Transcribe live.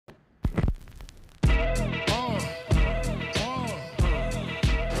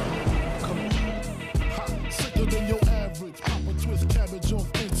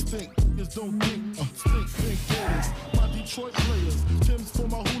don't think, think gators. My Detroit players, Tim's for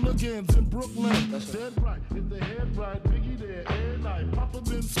my hooligans in Brooklyn. Dead right, hit the head right, Biggie there, air night. Papa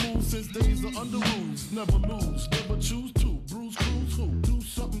been smooth since days of under rules. Never lose, never choose to. Bruise, cruise, who? Do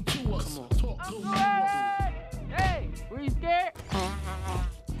something to us. Talk, go, Hey, were you scared?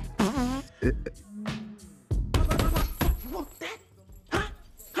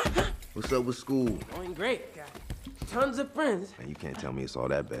 What's up with school? Going great. Got tons of friends. Man, you can't tell me it's all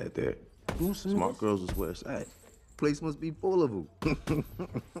that bad there. Want some Smart of girls is where it's at. Place must be full of them.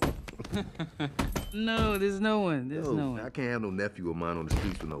 No, there's no one. There's no one. I can't have no nephew of mine on the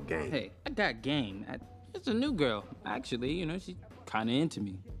streets with no game. Hey, I got game. It's a new girl. Actually, you know, she's kind of into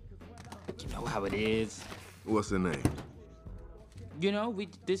me. You know how it is. What's her name? You know, we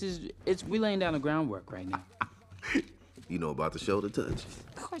laying down the groundwork right now. You know about the shoulder touch?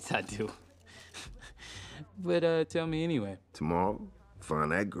 Of course I do. But tell me anyway. Tomorrow,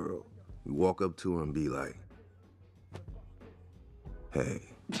 find that girl. We walk up to her and be like, hey.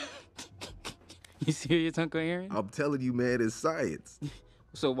 You serious, Uncle Aaron? I'm telling you, man, it's science.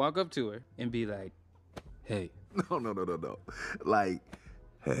 So walk up to her and be like, hey. No. Like,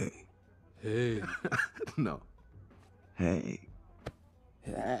 hey. Hey. No. Hey.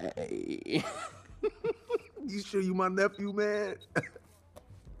 Hey. You sure you my nephew, man?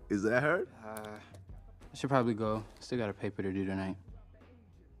 Is that her? I should probably go. Still got a paper to do tonight.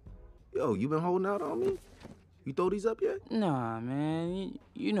 Yo, you been holding out on me? You throw these up yet? Nah, man.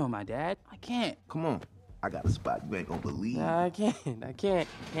 You know my dad. I can't. Come on. I got a spot you ain't gonna believe. Nah, I can't. I'm gonna get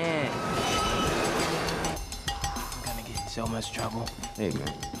in so much trouble. Hey,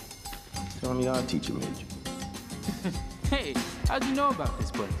 man. Tell me our teacher made you. Hey, how'd you know about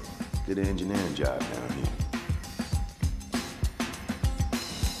this place? Did an engineering job down here.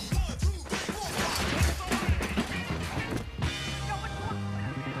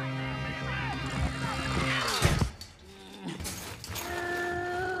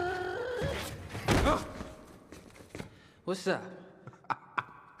 What's up?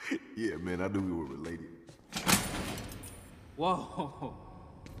 Yeah, man, I knew we were related. Whoa.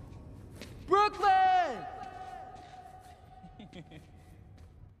 Brooklyn!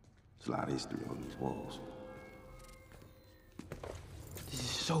 There's a lot of history on these walls. This is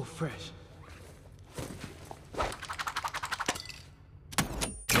so fresh.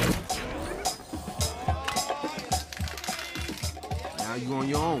 Now you on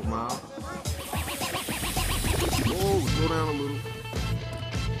your own, Miles. Whoa, slow down a little.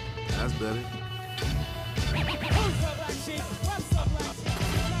 That's better.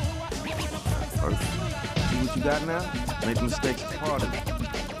 Perfect. See what you got now? Make mistakes harder.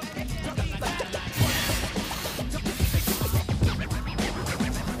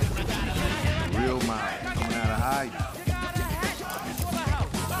 Real Miles, coming out of hiding.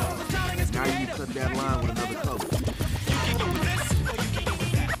 Now you cut that line with another color.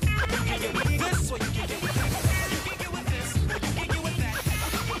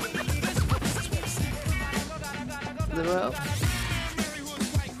 Little help? You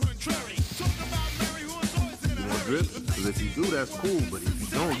want drip? Because if you do, that's cool. But if you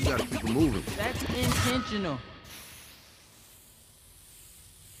don't, you gotta keep it moving. That's intentional.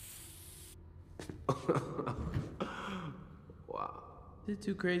 Wow. Is it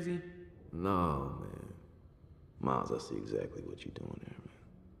too crazy? No, man. Miles, I see exactly what you're doing there, man.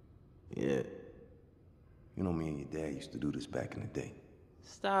 Yeah. You know, me and your dad used to do this back in the day.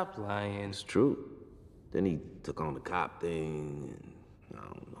 Stop lying. It's true. Then he took on the cop thing, and I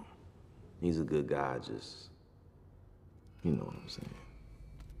don't know. He's a good guy, just, you know what I'm saying.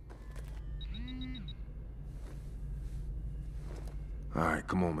 All right,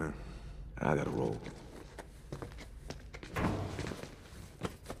 come on, man. I gotta roll.